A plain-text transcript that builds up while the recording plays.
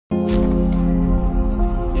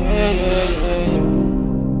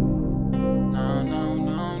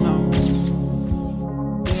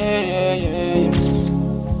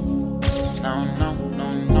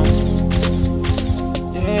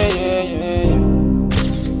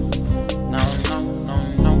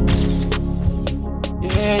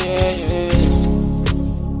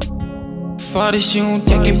For the shoot,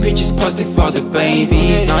 taking pictures, posted for the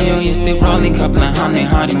babies. Now you're still rolling, couple honey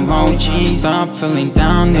hot emojis. Stop feeling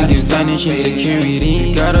down, niggas vanish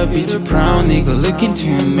insecurity. Gotta be too proud, nigga, looking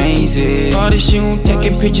too amazing. For the shoot,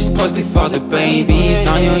 taking pictures, posted for the babies.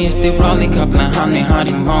 Now you're still rolling, couple honey hot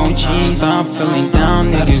emojis. Stop feeling down,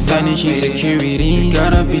 niggas vanish insecurity.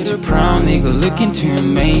 Gotta be too proud, nigga, looking too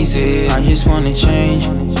amazing. I just wanna change,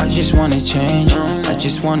 I just wanna change. I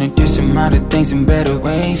just wanna do some other things in better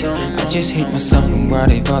ways. I just hate myself and what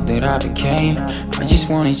I thought that I became. I just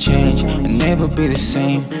wanna change and never be the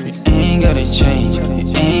same. You ain't gotta change,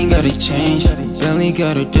 you ain't gotta change. You barely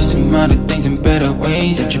gotta do some other things in better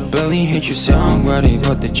ways. That you barely hate yourself and what I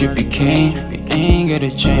thought that you became. You ain't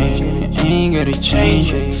gotta change, you ain't gotta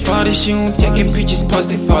change. For the shoot, taking pictures,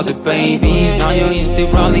 posted for the babies. Now you're still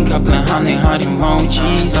rolling, couple honey hot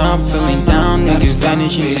emojis. Stop feeling down, niggas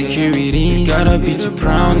vanish insecurity. Gotta be too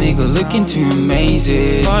proud, nigga, looking too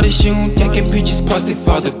amazing. For the shoot, taking pictures, posted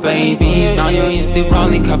for the babies. Now you're still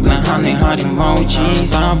rolling, couple honey hot emojis.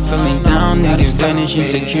 Stop feeling down, niggas vanish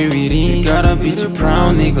insecurity. Gotta be too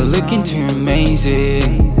proud, nigga, looking too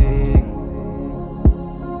amazing.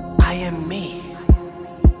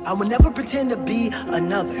 I would never pretend to be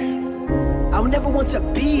another. I would never want to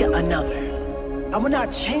be another. I would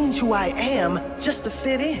not change who I am just to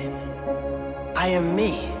fit in. I am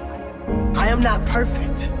me. I am not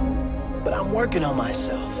perfect, but I'm working on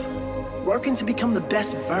myself. Working to become the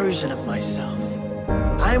best version of myself.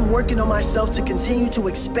 I am working on myself to continue to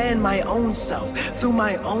expand my own self through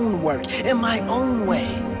my own work, in my own way.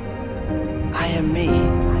 I am me.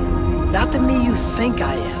 Not the me you think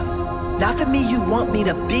I am. Not the me you want me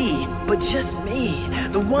to be, but just me,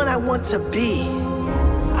 the one I want to be.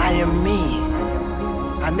 I am me.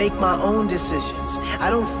 I make my own decisions.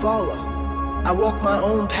 I don't follow. I walk my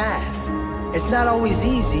own path. It's not always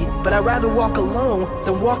easy, but I'd rather walk alone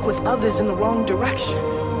than walk with others in the wrong direction.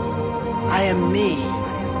 I am me.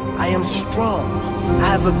 I am strong. I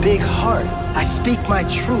have a big heart. I speak my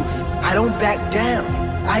truth. I don't back down.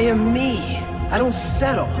 I am me. I don't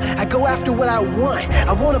settle. I go after what I want.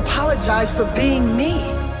 I won't apologize for being me.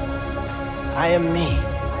 I am me.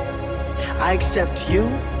 I accept you.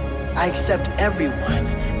 I accept everyone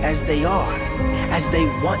as they are, as they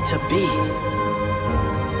want to be.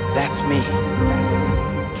 That's me.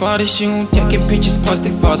 For the shoot, taking pictures,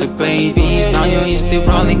 posted for the babies. Now you're still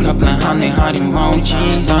rolling, couple honey hot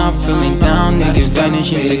emojis. Stop feeling down, niggas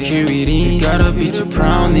vanish insecurity. Gotta be too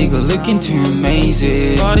proud, nigga, looking too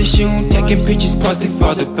amazing. For the shoot, taking pictures, posted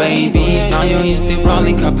for the babies. Now you're still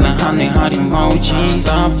rolling, couple honey hot emojis.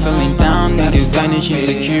 Stop feeling down, niggas vanish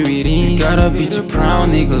insecurity. Gotta be too proud,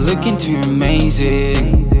 nigga, looking too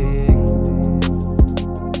amazing.